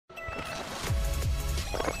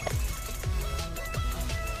Hello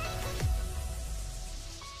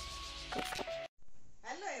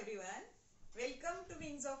everyone, welcome to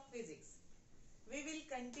Wings of Physics. We will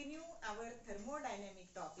continue our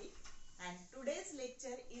thermodynamic topic and today's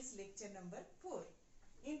lecture is lecture number 4.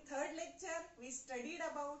 In third lecture we studied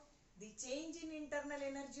about the change in internal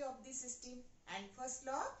energy of the system and first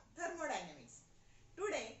law of thermodynamics.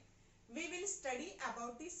 Today we will study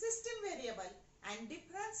about the system variable and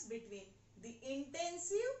difference between the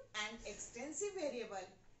intensive and extensive variable,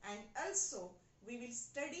 and also we will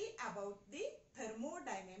study about the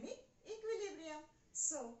thermodynamic equilibrium.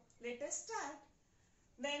 So let us start.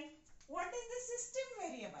 Then what is the system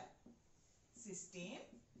variable? System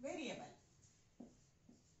variable.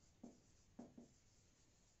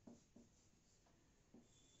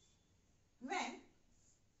 When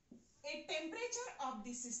a temperature of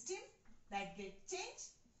the system that gets changed,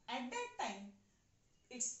 at that time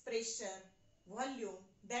its pressure, volume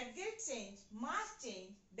that gets changed, mass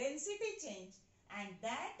change, density change, and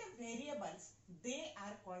that variables, they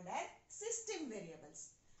are called as system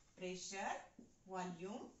variables. Pressure,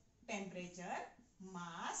 volume, temperature,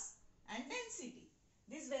 mass and density.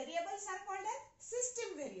 These variables are called as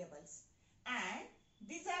system variables, and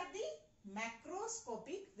these are the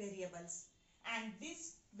macroscopic variables. And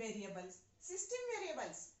these variables, system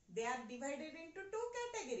variables, they are divided into two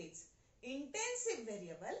categories: intensive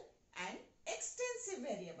variable and extensive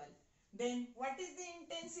variable. Then what is the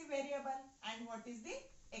intensive variable and what is the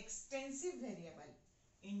extensive variable?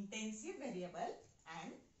 Intensive variable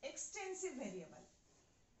and extensive variable.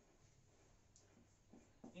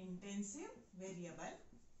 Intensive variable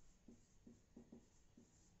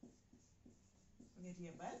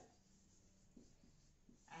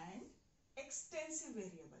and extensive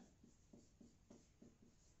variable.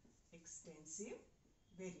 Extensive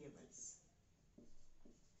variables.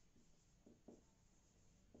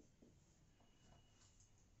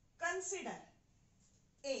 Consider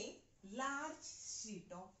a large sheet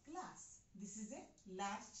of glass. This is a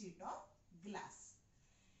large sheet of glass.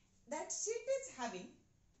 That sheet is having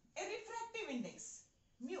a refractive index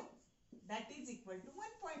mu, that is equal to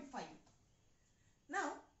 1.5.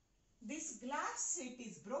 Now this glass sheet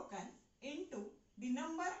is broken into the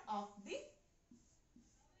number of the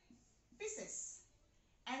pieces,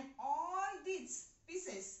 and all these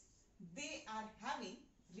pieces, they are having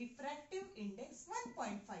refractive index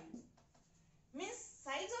 1.5. Means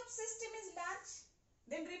size of system is large,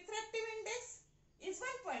 then refractive index is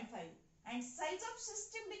 1.5, and size of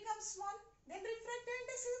system becomes small, then refractive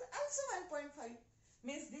index is also 1.5.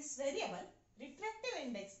 Means this variable, refractive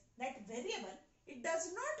index, that variable, it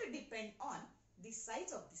does not depend on the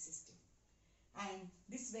size of the system, and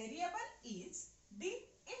this variable is the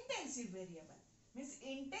intensive variable. Means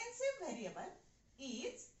intensive variable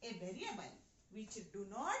is a variable which do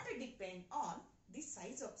not depend on the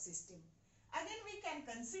size of system. Again we can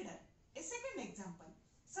consider a second example.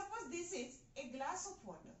 Suppose this is a glass of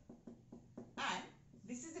water and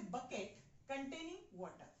this is a bucket containing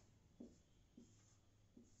water.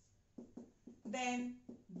 Then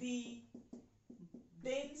the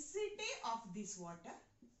density of this water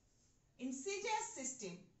in CGS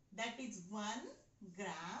system, that is 1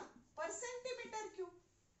 gram per centimeter cube.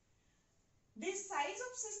 This size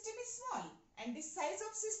of system is small and this size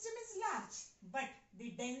of system is large, but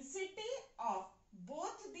the density of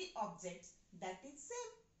both the objects, that is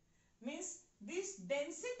same. Means this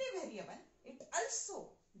density variable, it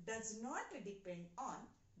also does not depend on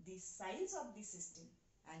the size of the system,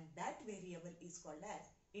 and that variable is called as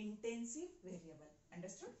intensive variable.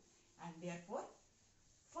 Understood? And therefore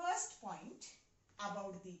first point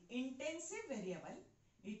about the intensive variable,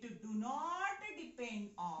 it do not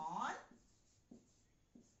depend on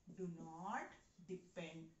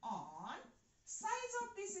size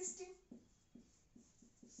of the system.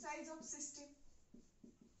 Size of system.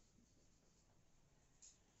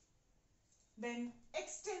 Then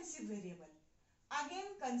extensive variable. Again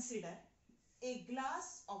consider a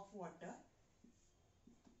glass of water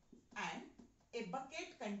and a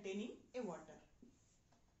bucket containing a water.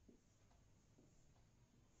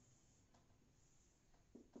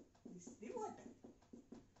 This is the water.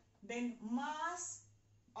 Then mass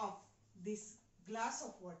of this glass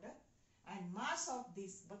of water and mass of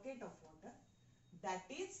this bucket of water, that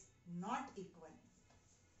is not equal.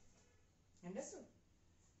 Understood?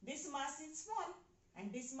 This mass is small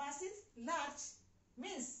and this mass is large.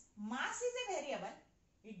 Means mass is a variable.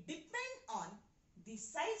 It depends on the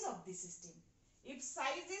size of the system. If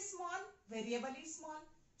size is small, variable is small.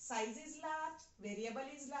 Size is large, variable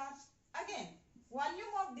is large. Again,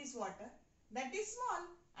 volume of this water, that is small,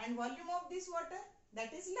 and volume of this water,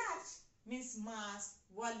 that is large. means mass,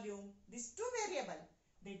 volume, these two variables,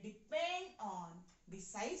 they depend on the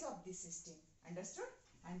size of the system. Understood?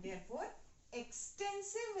 And therefore,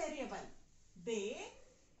 extensive variable, they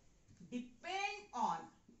depend on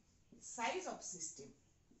size of system.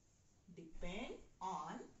 Depend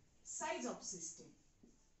on size of system.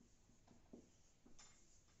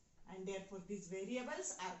 And therefore, these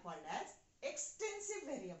variables are called as extensive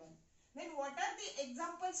variable. Then what are the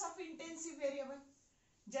examples of intensive variable?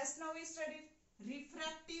 Just now we studied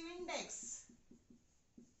refractive index.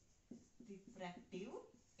 Refractive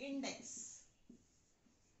index.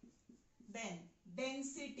 Then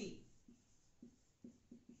density,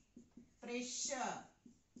 pressure,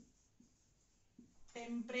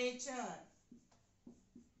 temperature,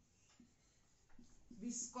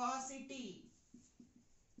 viscosity,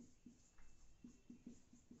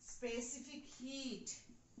 specific heat,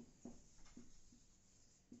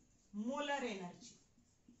 molar energy.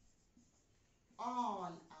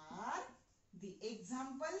 All are the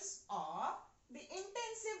examples of the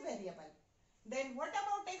intensive variable. Then what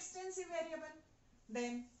about extensive variable?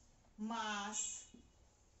 Then mass,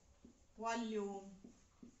 volume,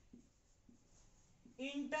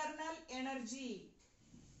 internal energy.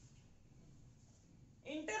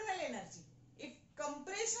 Internal energy. If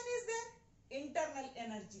compression is there, internal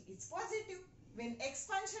energy is positive. When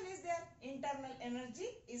expansion is there, internal energy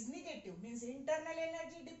is negative. Means internal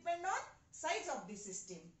energy depend on size of the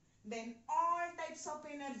system. Then all types of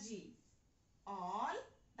energy. All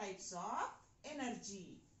types of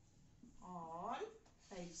energy. All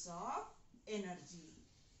types of energy.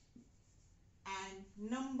 And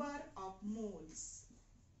number of moles.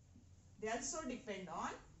 They also depend on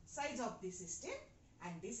size of the system.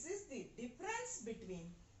 And this is the difference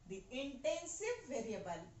between the intensive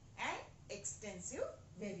variable and extensive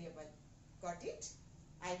variable. Got it?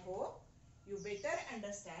 I hope you better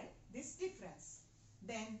understand this difference.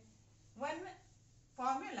 Then one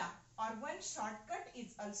formula or one shortcut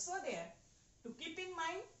is also there to keep in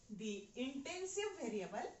mind the intensive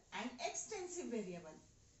variable and extensive variable.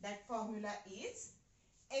 That formula is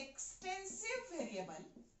extensive variable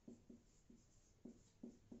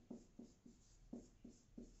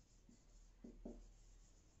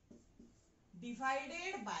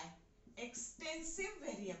divided by extensive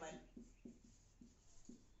variable,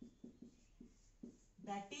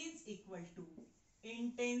 that is equal to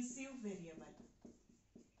intensive variable.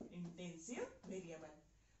 Intensive variable.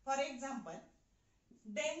 For example,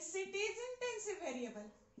 density is intensive variable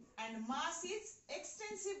and mass is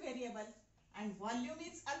extensive variable and volume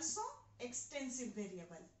is also extensive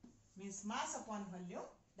variable. Means mass upon volume,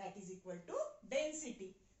 that is equal to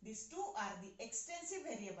density. These two are the extensive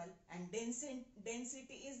variable and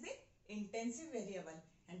density is the intensive variable.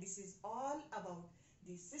 And this is all about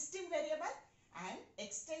the system variable and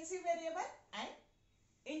extensive variable and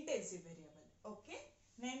intensive variable. Okay.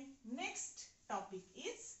 Then next topic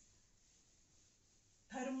is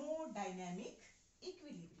thermodynamic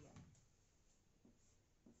equilibrium.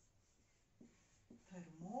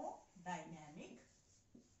 Thermodynamic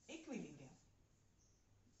equilibrium.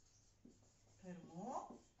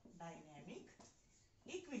 Thermodynamic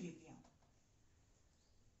equilibrium.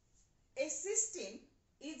 A system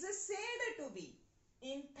is said to be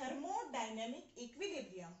in thermodynamic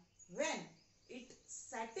equilibrium when it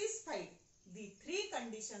satisfies the three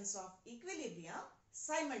conditions of equilibrium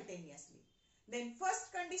simultaneously. Then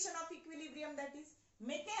first condition of equilibrium, that is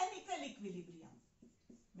mechanical equilibrium.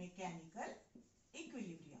 Mechanical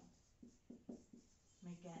equilibrium.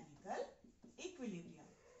 Mechanical equilibrium.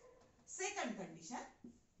 Second condition,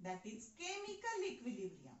 that is chemical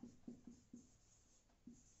equilibrium.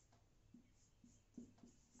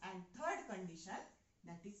 And third condition,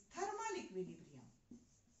 that is thermal equilibrium.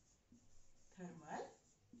 Thermal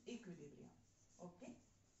equilibrium. Okay.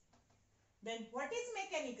 Then what is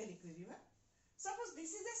mechanical equilibrium? Suppose this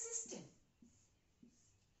is a system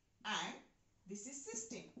and this is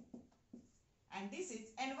system and this is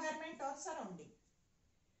environment or surrounding.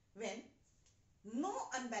 When no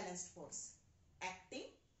unbalanced force acting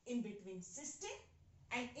in between system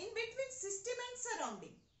and in between system and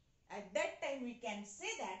surrounding, at that time we can say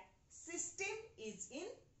that system is in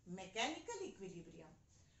mechanical equilibrium.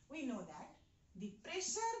 We know that the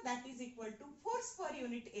pressure, that is equal to force per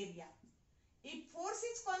unit area. If force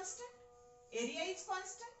is constant, area is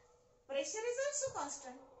constant, pressure is also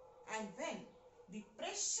constant. And when the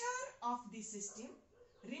pressure of the system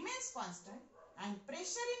remains constant and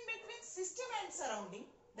pressure in between system and surrounding,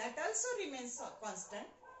 that also remains constant,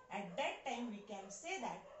 at that time we can say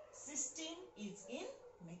that system is in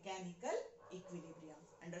mechanical equilibrium.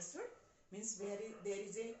 Understood? Means where there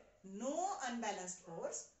is a no unbalanced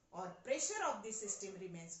force or pressure the system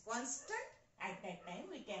remains constant, at that time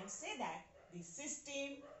we can say that the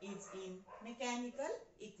system is in mechanical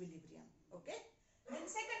equilibrium. Okay. Then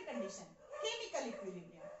second condition, chemical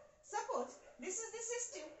equilibrium. Suppose this is the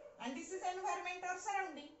system and this is environment or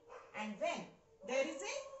surrounding, and when there is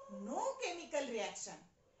a no chemical reaction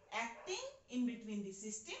acting in between the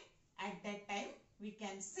system, at that time we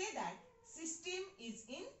can say that system is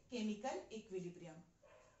in chemical equilibrium.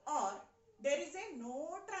 Or there is a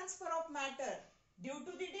no transfer of matter due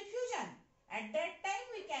to the diffusion, at that time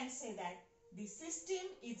we can say that the system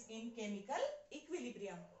is in chemical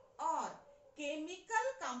equilibrium. Or chemical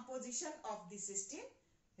composition of the system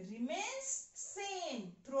remains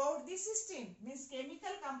same throughout the system, means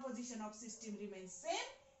chemical composition of system remains same,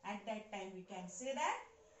 at that time we can say that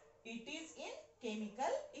it is in chemical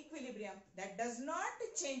equilibrium, that does not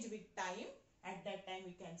change with time, at that time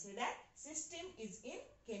we can say that system is in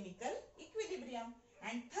chemical equilibrium.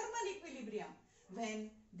 And thermal equilibrium, when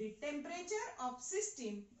the temperature of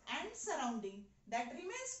system and surrounding that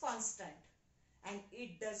remains constant and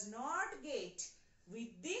it does not get with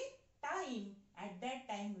the time, at that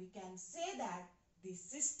time we can say that the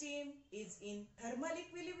system is in thermal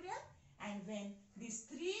equilibrium. And when these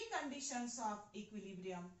three conditions of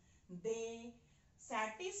equilibrium they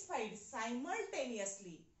satisfied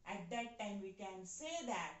simultaneously, at that time we can say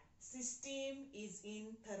that system is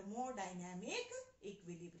in thermodynamic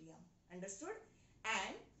equilibrium. Understood?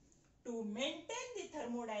 And to maintain the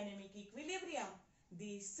thermodynamic equilibrium,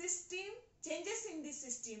 the system changes in the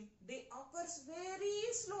system they occurs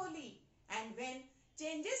very slowly, and when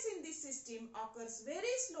changes in the system occurs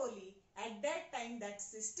very slowly, at that time that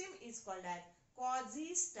system is called as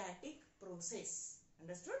quasi-static process.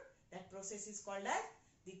 Understood? That process is called as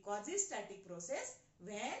the quasi-static process,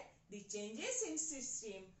 where the changes in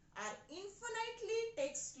system are infinitely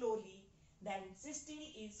takes slowly, then system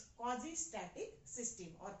is quasi-static system,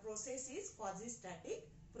 or process is quasi-static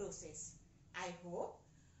process. I hope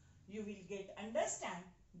you will understand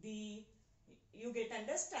the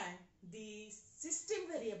system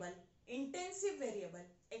variable, intensive variable,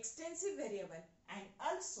 extensive variable, and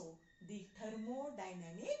also the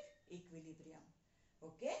thermodynamic equilibrium.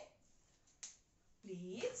 Okay.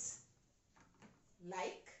 Please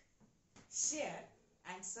like, share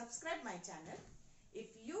and subscribe my channel. If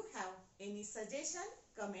you have any suggestion,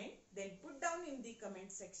 comment, then put down in the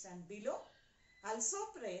comment section below. Also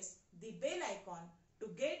press the bell icon to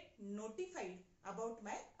get notified about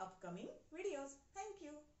my upcoming videos. Thank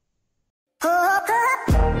you.